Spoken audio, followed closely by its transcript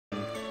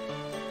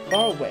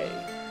far away.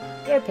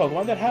 There are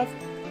Pokemon that have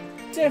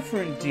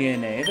different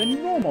DNA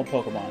than normal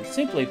Pokemon.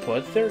 Simply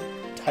put, they're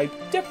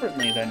typed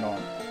differently than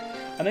normal.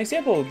 An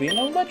example would be an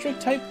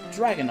electric-type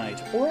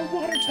Dragonite or a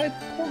water-type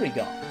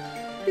Porygon.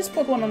 These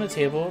Pokemon on the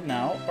table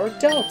now are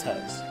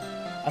Deltas.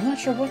 I'm not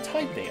sure what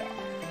type they are,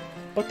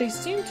 but they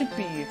seem to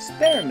be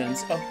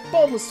experiments of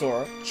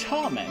Bulbasaur,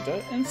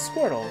 Charmander, and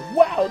Squirtle.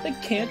 Wow, the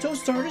Kanto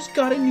starters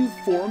got a new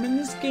form in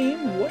this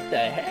game? What the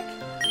heck?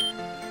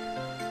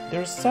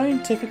 They're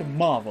scientific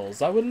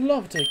marvels. I would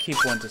love to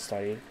keep one to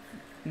study.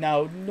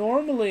 Now,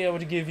 normally I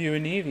would give you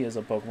an Evie as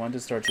a Pokemon to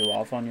start you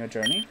off on your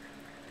journey.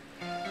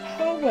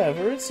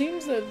 However, it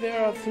seems that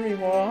there are 3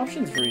 more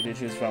options for you to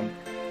choose from,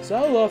 so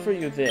I'll offer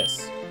you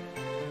this.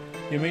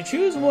 You may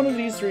choose one of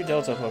these 3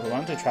 Delta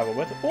Pokemon to travel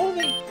with, or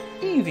the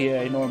Evie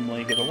I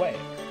normally give away.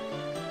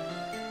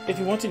 If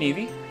you want an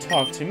Evie,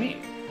 talk to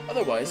me.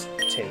 Otherwise,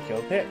 take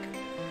your pick.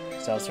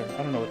 Xilestar,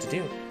 I don't know what to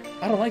do.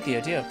 I don't like the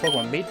idea of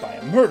Pokemon made by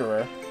a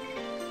murderer.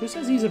 Who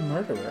says he's a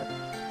murderer?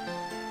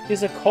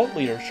 He's a cult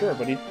leader, sure,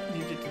 but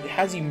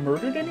has he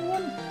murdered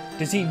anyone?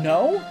 Does he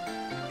know?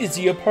 Is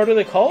he a part of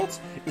the cult?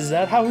 Is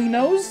that how he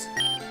knows?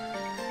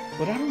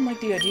 But I don't like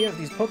the idea of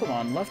these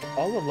Pokemon left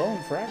all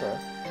alone forever.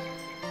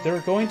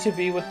 They're going to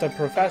be with the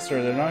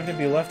professor. They're not going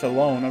to be left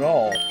alone at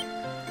all.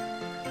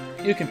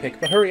 You can pick,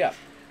 but hurry up.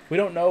 We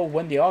don't know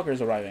when the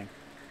Augur's arriving.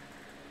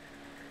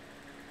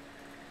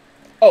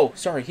 Oh,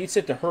 sorry, he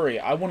said to hurry.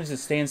 I wanted to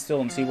stand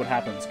still and see what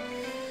happens.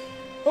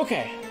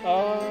 Okay,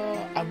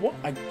 I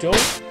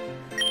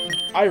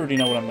already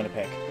know what I'm gonna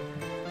pick.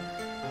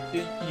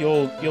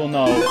 You'll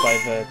know by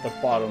the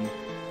bottom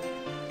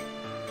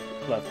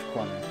left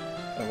corner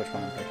of which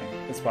one I'm picking.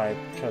 That's why I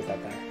chose that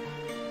there.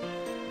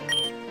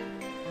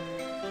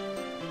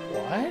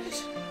 What?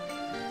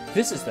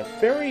 This is the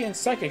Fairy and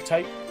Psychic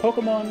type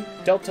Pokemon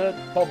Delta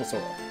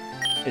Bulbasaur.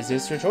 Is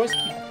this your choice?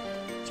 No.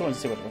 Just wanted to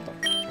see what it looked like.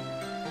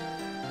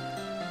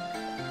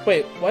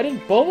 Wait, why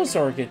did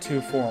Bulbasaur get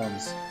 2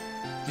 forms?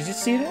 Did you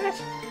see that?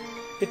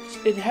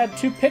 It had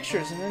 2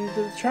 pictures, and then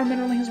the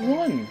Charmander only has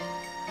 1.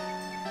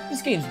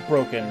 This game's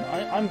broken.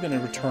 I'm gonna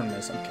return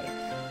this. I'm kidding.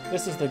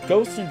 This is the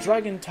Ghost and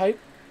Dragon type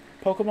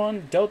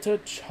Pokemon Delta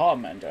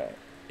Charmander.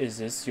 Is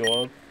this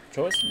your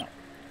choice? No.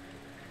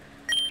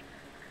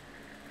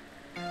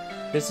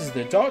 This is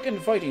the Dark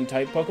and Fighting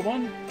type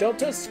Pokemon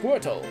Delta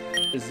Squirtle.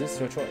 Is this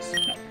your choice?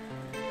 No.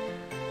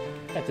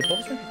 Yeah, did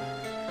Bulbasaur?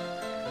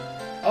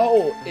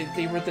 Oh,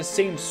 they were the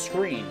same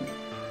screen.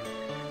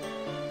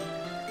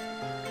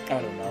 I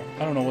don't know.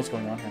 I don't know what's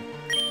going on here.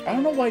 I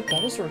don't know why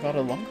Bulbasaur got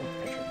a longer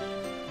picture.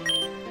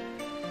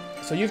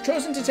 So you've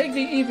chosen to take the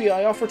Evie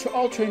I offer to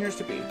all trainers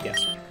to be.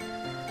 Yes.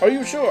 Are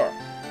you sure?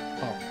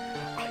 Oh,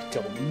 I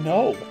don't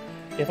know.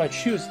 If I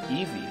choose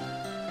Evie,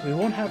 we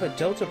won't have a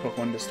Delta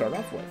Pokemon to start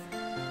off with.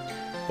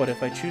 But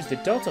if I choose the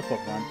Delta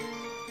Pokemon,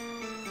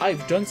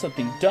 I've done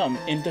something dumb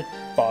in the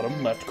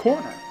bottom left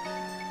corner.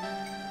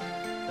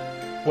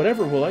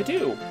 Whatever will I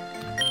do?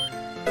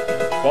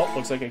 Well,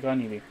 looks like I got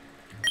an Evie.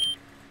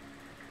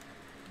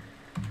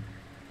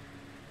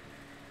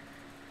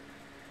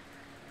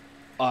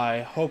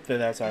 I hope that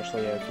that's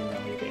actually a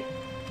female Evie.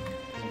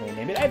 I'm going to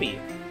name it Evie.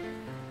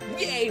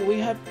 Yay, we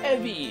have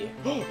Evie!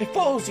 It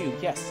follows you,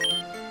 yes.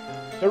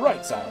 You're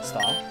right,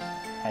 Xilestar.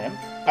 I am.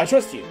 I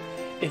trust you.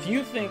 If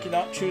you think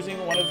not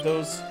choosing one of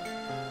those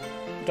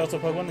Delta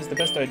Pokemon is the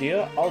best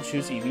idea, I'll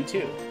choose Evie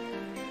too.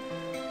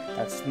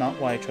 That's not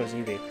why I chose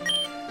Evie.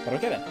 But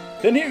okay then.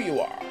 Then here you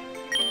are!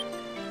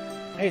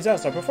 Hey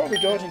Xilestar, before we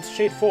go out into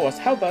Shade Forest,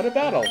 how about a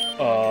battle?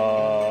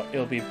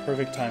 It'll be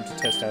perfect time to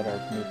test out our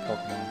new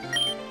Pokemon.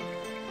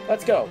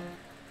 Let's go!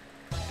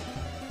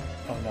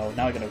 Oh no,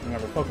 now I gotta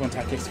remember Pokemon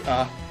tactics.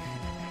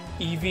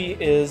 Evie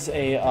is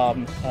a,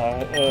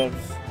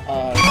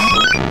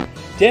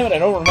 damn it, I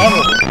don't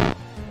remember!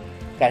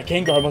 That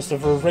Gengar must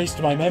have erased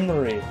my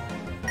memory.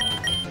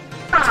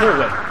 Tail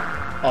Whip.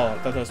 Oh, I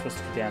thought that was supposed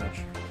to do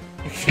damage.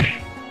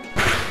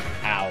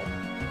 Ow.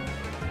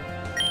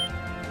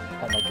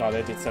 Oh my god,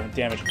 I did 7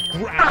 damage.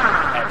 Evie,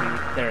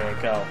 there you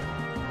go.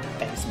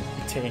 Evie's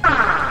tank.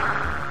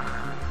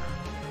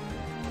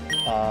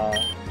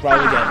 Ride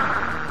again.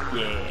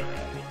 Yeah.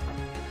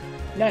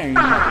 Now you're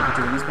not going to be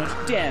doing as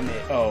much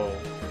damage. Oh.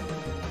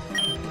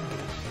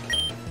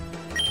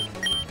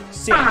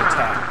 Sand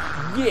attack.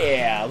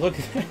 Yeah, look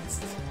at this.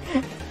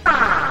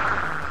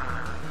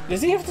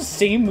 Does he have the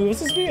same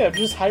moves as me? I'm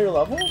just higher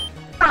level?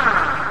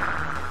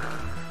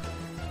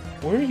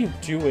 What are you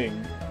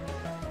doing?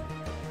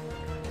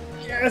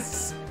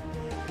 Yes!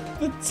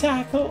 The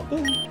tackle,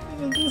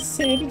 the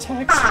sand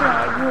attack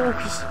strat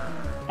works.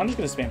 I'm just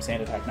gonna spam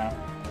sand attack now.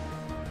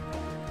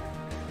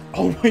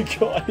 Oh my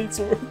god, it's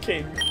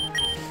working.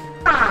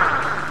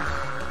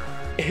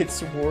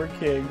 It's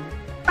working.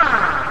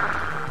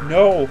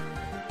 No.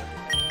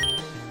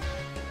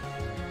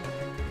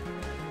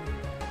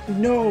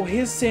 No,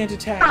 his sand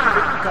attack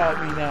got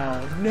me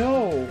now.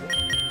 No.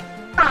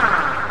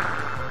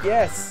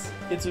 Yes,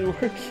 it's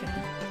working.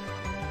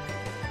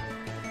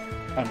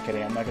 I'm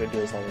kidding, I'm not gonna do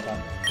this all the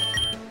time.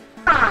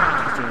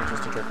 I'm just doing it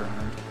just to trick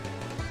around.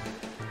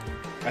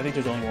 I think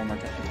there's only one more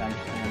attempt, and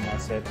then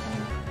that's it.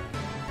 And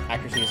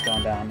accuracy has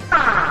gone down. Then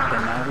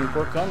now we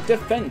work on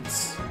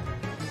defense.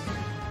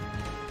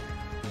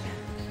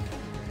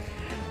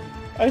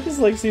 I just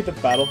like see the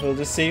battlefield,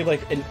 just see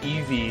like an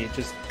Evie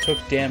just took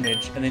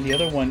damage, and then the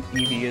other one,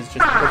 Evie, is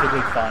just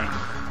perfectly fine.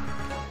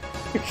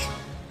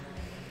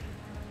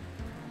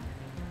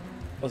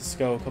 Let's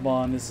go, come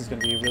on, this is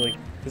gonna be really...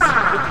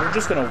 we're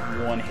just gonna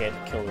one-hit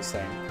kill this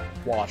thing.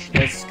 Watch,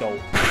 let's go.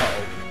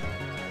 Uh-oh.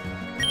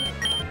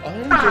 Oh, that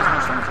didn't do as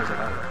much damage as I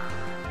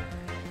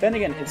thought. Then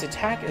again, its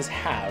attack is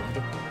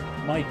halved.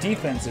 My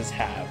defense is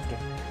halved.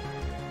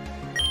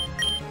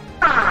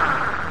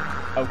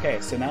 Okay,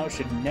 so now it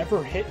should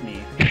never hit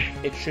me.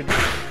 It should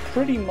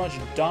pretty much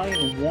die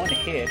in one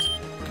hit.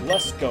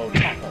 Let's go,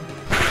 tackle.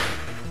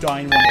 Die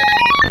in one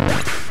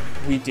hit.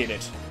 We did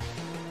it.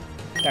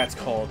 That's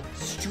called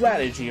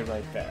strategy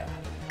right there.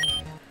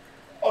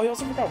 Oh, I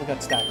also forgot we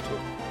got staggered too.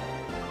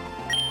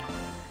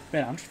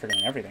 Man, I'm just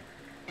forgetting everything.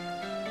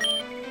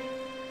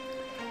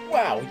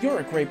 Wow, you're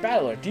a great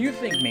battler. Do you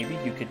think maybe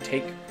you could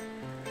take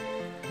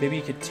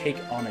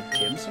on a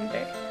gym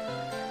someday?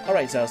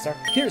 Alright, Xilestar,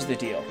 here's the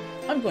deal.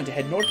 I'm going to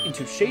head north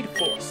into Shade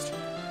Forest.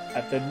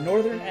 At the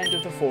northern end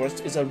of the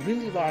forest is a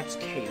really large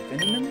cave,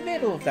 and in the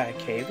middle of that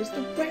cave is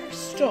the rare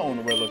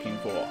stone we're looking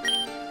for.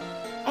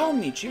 I'll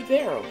meet you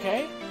there,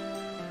 okay?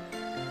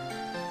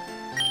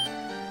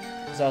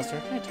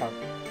 Xilestar, can I talk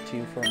to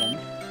you for a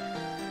moment?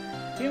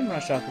 Demon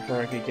rushed off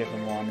before I could give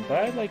him one,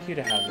 but I'd like you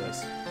to have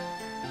this.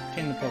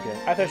 In the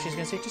Pokédex. I thought she was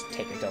going to say, just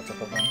take a Delta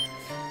Pokemon.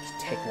 Just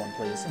take one,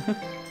 please.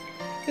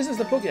 This is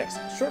the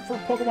Pokédex, short for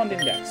Pokemon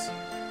Index.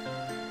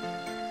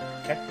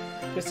 Okay.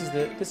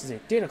 This is a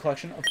data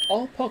collection of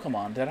all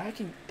Pokemon that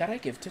I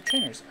give to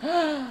trainers.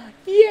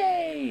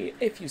 Yay!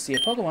 If you see a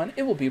Pokemon,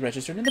 it will be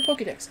registered in the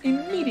Pokédex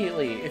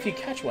immediately. If you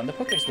catch one, the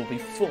Pokédex will be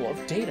full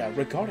of data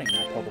regarding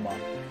that Pokemon.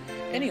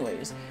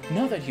 Anyways,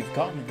 now that you've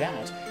gotten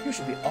that, you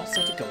should be all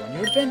set to go on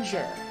your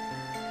adventure.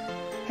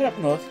 Head up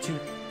north to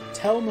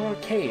Telmore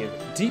Cave,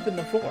 deep in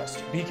the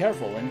forest. Be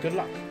careful and good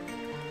luck.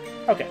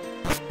 Okay.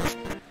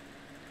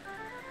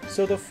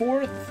 So the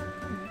fourth,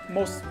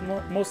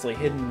 mostly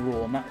hidden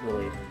rule, not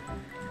really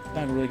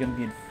going to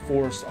be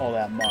enforced all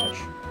that much.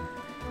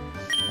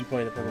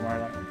 Employ the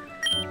Pokemon.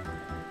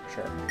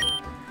 Sure.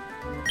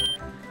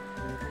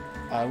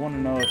 I want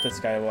to know if this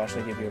guy will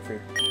actually give you a free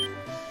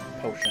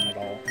potion at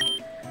all.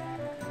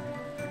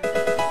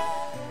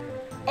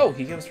 Oh,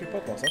 he gave us free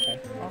Pokeballs. Okay,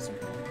 awesome.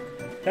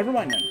 Never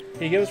mind then.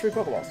 He gave us free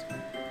Pokeballs.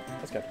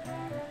 That's good.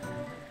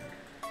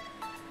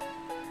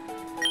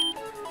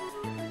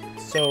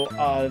 So,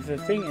 the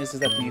thing is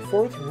that the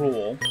fourth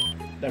rule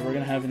that we're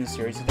going to have in this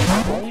series is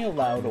that we're only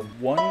allowed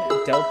one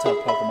Delta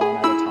Pokemon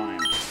at a time.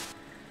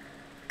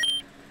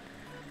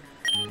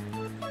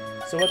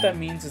 So what that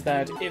means is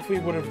that if we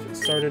would have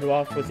started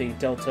off with a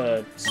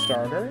Delta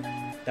starter,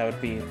 that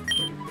would be...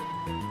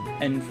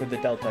 And for the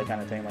Delta kind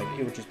of thing, like,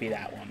 it would just be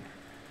that one.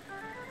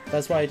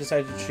 That's why I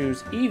decided to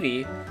choose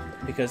Evie,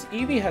 because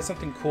Evie has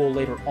something cool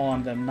later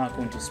on that I'm not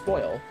going to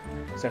spoil,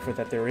 except for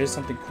that there is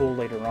something cool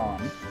later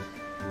on.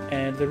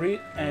 And we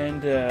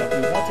want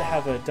to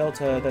have a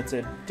Delta that's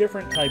a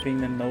different typing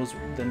than those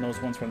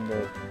ones from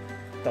the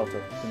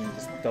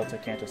Delta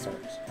Kanto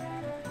starters.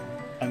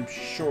 I'm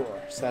sure,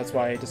 so that's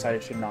why I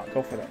decided to not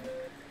go for them.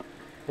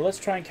 But let's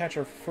try and catch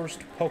our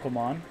first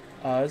Pokemon.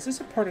 Is this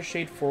a part of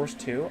Shade Forest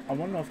too? I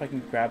want to know if I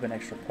can grab an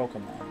extra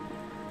Pokemon.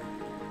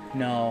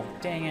 No,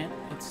 dang it.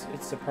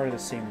 It's a part of the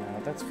same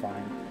route. That's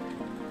fine.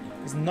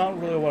 It's not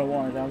really what I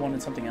wanted. I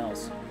wanted something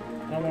else.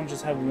 I don't want to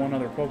just have one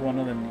other Pokemon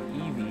other than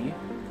Evie.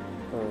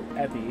 Or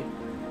Evie.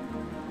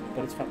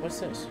 But it's fine. What's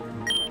this?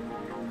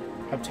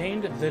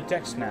 Obtained the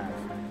Dex Nav.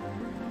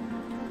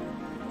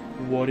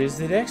 What is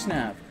the Dex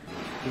Nav?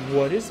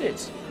 What is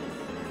it?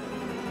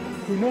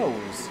 Who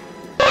knows?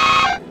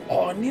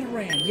 Oh,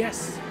 Nidoran,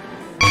 yes!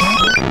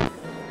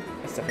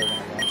 That's definitely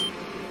what I want.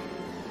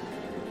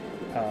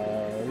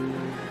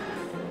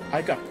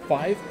 I got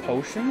 5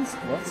 potions?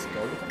 Let's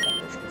go with the 5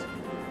 potions.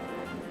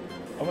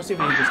 I want to see if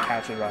we can just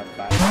catch it right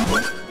back.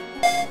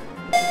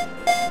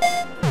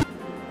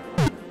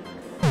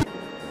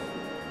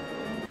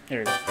 There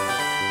we go.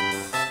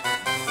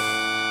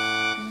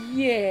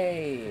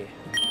 Yay!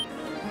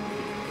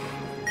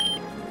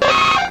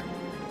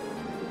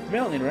 The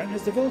male Nidoran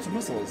has developed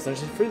muscles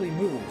that it freely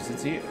moves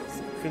its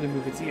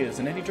ears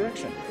in any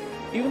direction.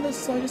 Even the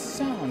slightest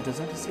sound does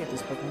not escape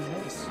this Pokemon's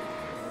notice.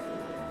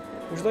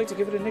 Would you like to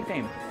give it a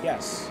nickname?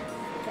 Yes.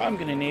 I'm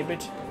gonna name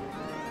it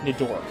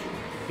Nidork,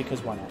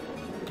 because why not?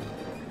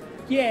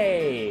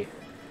 Yay!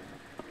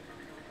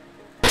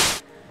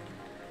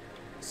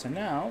 So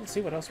now, let's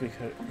see what else we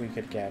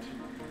could get.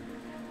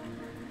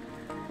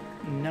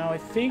 Now, I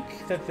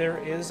think that there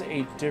is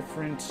a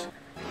different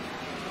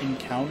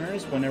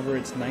encounters whenever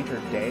it's night or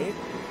day.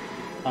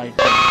 I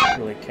don't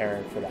really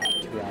care for that,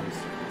 to be honest.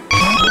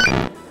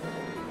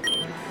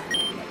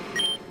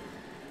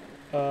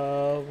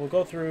 We'll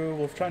go through,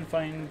 we'll try and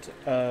find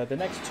the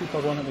next 2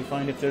 Pokemon that we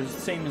find. If they're the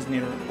same as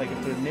Nidoran, like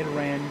if they're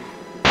Nidoran,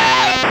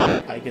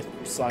 I guess,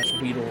 slash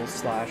Weedle,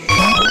 slash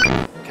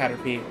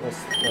Caterpie, we'll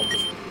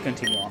just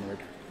continue onward.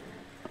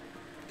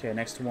 Okay,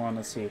 next one,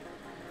 let's see.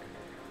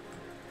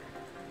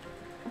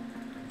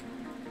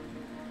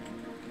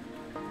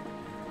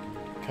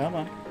 Come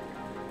on.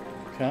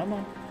 Come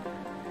on.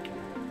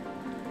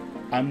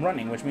 I'm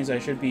running, which means I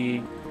should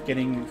be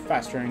getting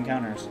faster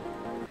encounters.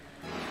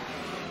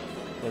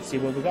 Let's see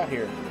what we got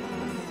here.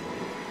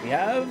 We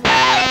have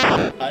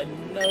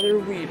another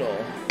Weedle.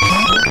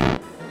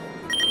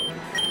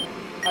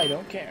 I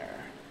don't care.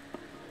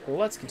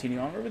 Let's continue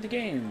on with the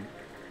game.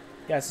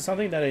 Yeah, so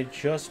something that I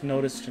just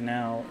noticed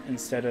now,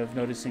 instead of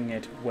noticing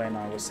it when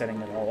I was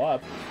setting it all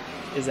up,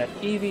 is that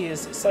Evie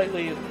is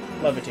slightly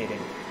levitating.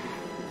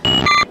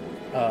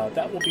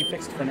 That will be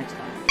fixed for next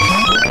time.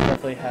 I'll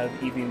definitely have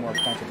Evie more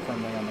planted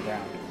firmly on the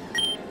ground.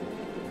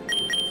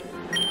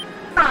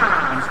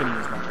 I'm just going to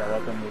use my tail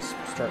up and just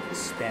start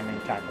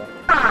spamming tackle.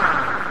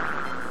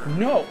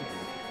 No!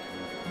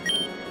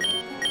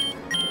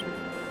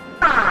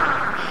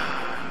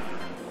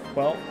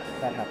 Well,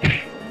 that happened.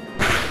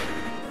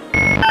 I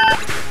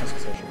was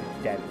going to say I should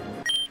be dead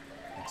now.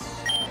 Yes.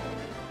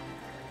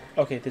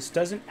 Okay, this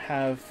doesn't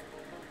have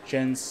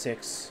Gen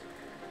 6.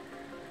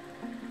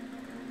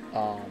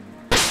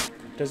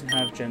 Doesn't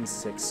have Gen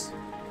 6.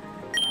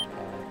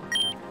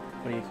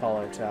 What do you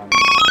call it?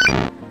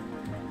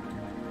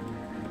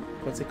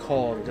 What's it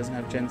called? It doesn't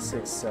have Gen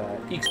 6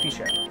 XP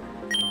share.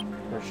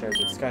 Or shares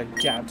it. It's got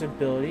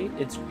adaptability.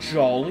 It's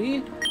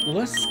jolly.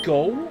 Let's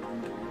go.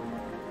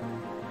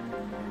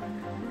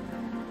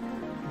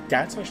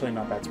 That's actually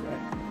not bad spread.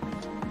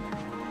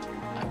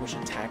 I wish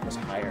attack was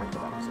higher,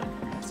 but that was it.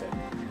 That's it.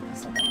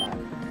 It's not that bad.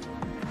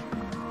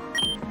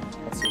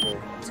 Let's see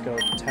here. Let's go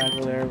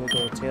tackle there. We'll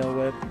go tail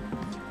whip.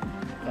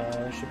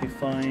 Should be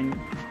fine.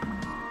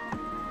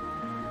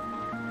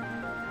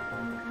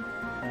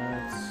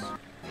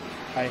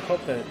 I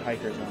hope that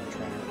Hiker's not a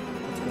trainer.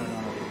 What's going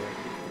on over here?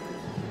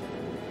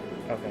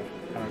 Okay,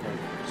 I'm okay.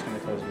 Just gonna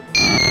close it.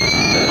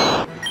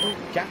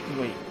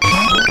 Wait.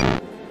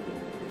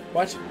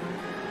 What?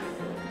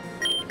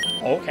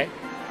 Okay.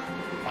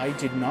 I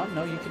did not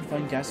know you can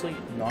find Ghastly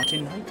not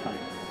in nighttime.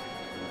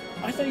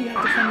 I thought you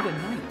had to find it at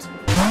night.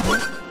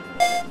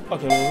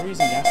 Okay, well we're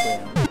using Ghastly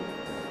now.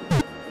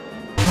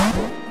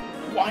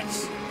 What?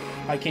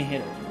 I can't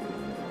hit it.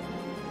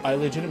 I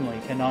legitimately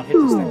cannot hit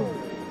this thing.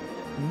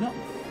 No.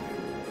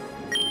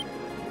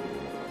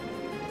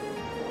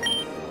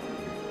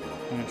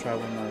 I'm gonna try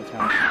one more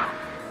attack.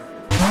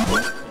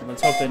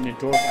 Let's hope that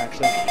Nidork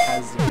actually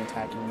has an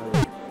attacking move.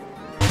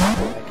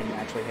 I can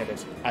actually hit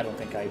it. I don't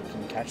think I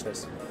can catch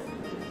this.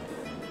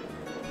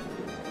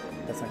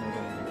 That's not gonna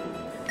do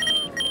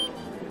anything.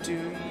 Do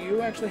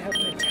you actually have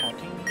an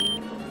attacking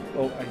move?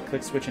 Oh, I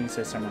clicked switch and it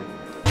says summary.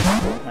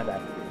 My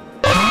bad.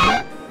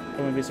 I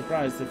wouldn't be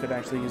surprised if it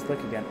actually used Lick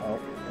again. Oh,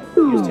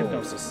 it used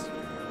Hypnosis.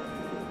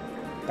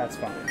 That's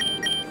fine.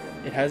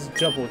 It has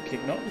double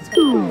kick. No, it's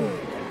good.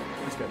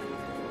 Okay, it's good.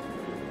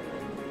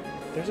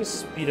 There's a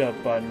speed up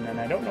button, and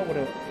I don't know what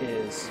it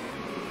is.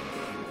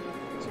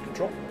 Is it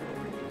control?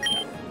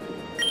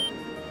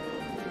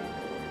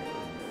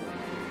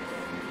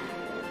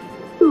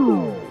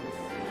 No.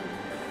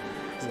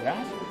 Is it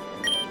that?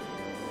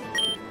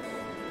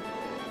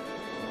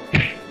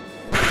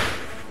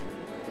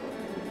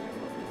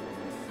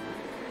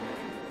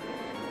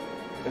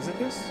 Is it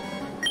this?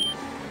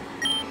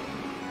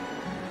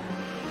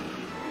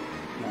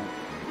 No.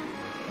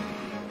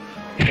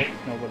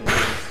 Don't know what it is.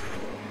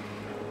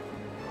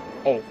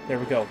 Oh, there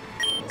we go.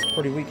 It's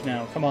pretty weak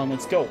now. Come on,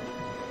 let's go.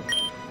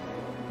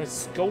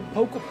 Let's go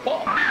poke a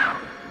ball.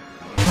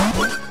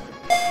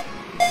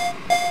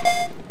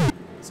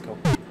 Let's go.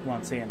 Come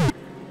on, see him.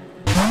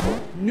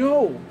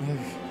 No!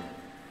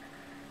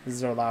 This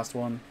is our last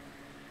one.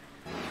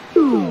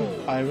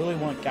 I really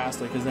want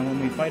Ghastly because then when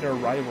we fight our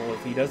rival,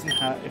 if he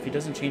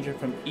doesn't change it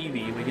from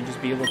Evie, we can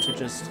just be able to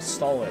just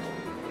stall it.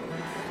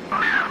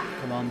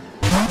 Come on.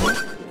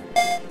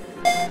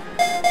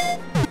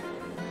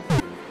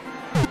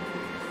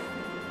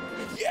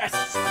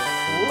 Yes!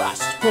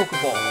 Last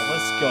Pokeball!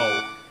 Let's go!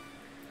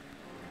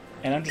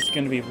 And I'm just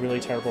going to be really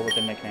terrible with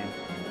the nickname.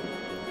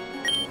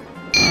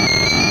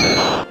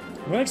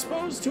 When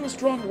exposed to a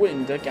strong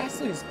wind, a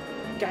gaseous...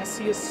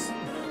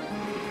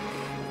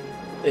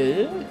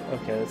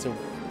 Okay, that's a...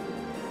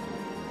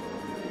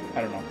 I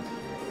don't know.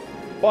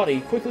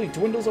 Body quickly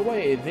dwindles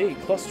away. They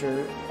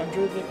cluster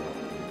under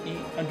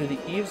the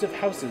eaves of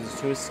houses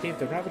to escape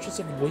the ravages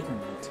of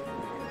wind.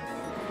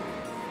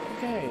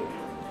 Okay.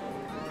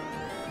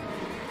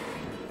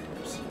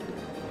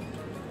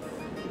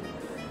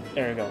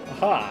 There we go.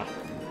 Aha!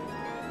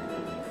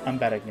 I'm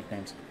bad at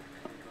nicknames.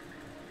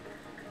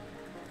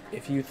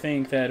 If you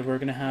think that we're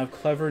gonna have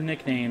clever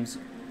nicknames,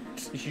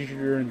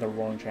 you're in the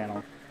wrong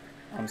channel.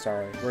 I'm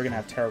sorry. We're gonna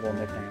have terrible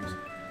nicknames.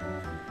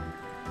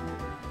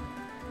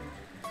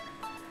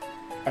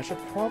 I should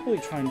probably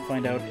try and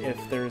find out if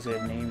there's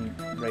a name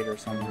raider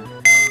somewhere.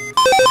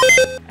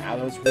 Ah,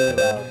 that was really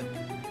loud.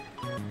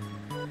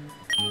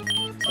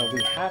 So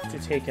we have to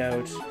take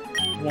out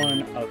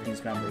one of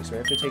these members. So we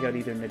have to take out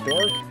either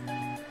Nidork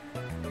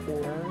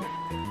or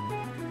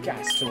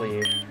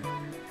Ghastly.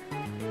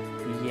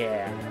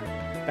 Yeah.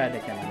 Bad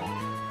nickname.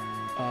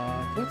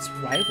 What's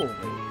rivalry?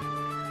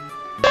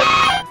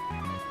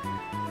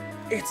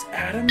 It's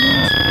adamant?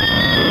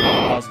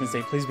 I was gonna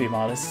say, please be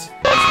modest.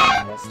 It's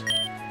not modest.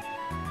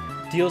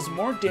 Deals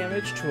more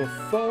damage to a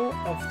foe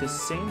of the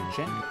same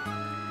gender.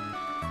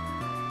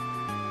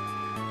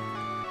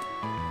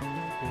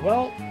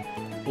 Well,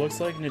 looks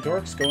like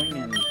Nidork's going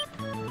in.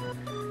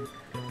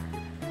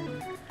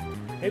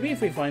 Maybe if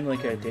we find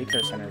like a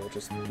daycare center, we'll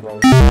just throw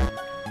it. And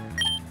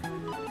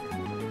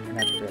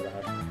have to clear that.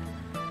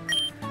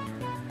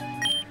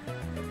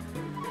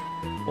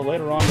 Well,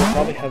 later on we'll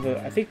probably have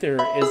a... I think there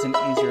is an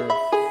easier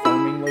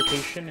farming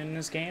location in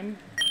this game.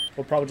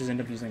 We'll probably just end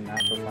up using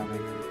that for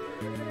farming.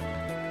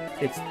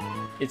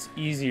 It's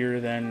easier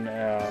than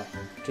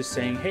just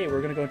saying, hey,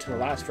 we're going to go into the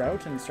last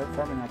route and start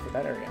farming off of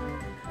that area.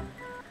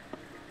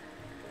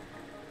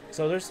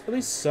 So there's at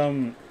least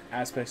some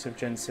aspects of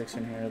Gen 6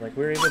 in here. Like,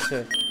 we're able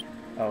to...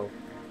 Oh.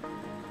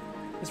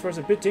 This far's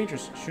a bit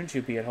dangerous. Shouldn't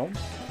you be at home?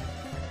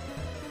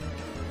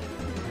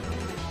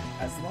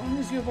 As long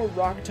as you have a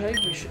rock type,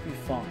 we should be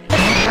fine.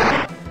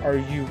 Are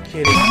you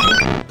kidding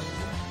me?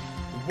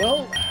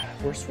 Well,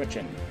 we're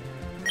switching.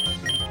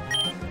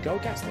 Go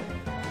Ghastly.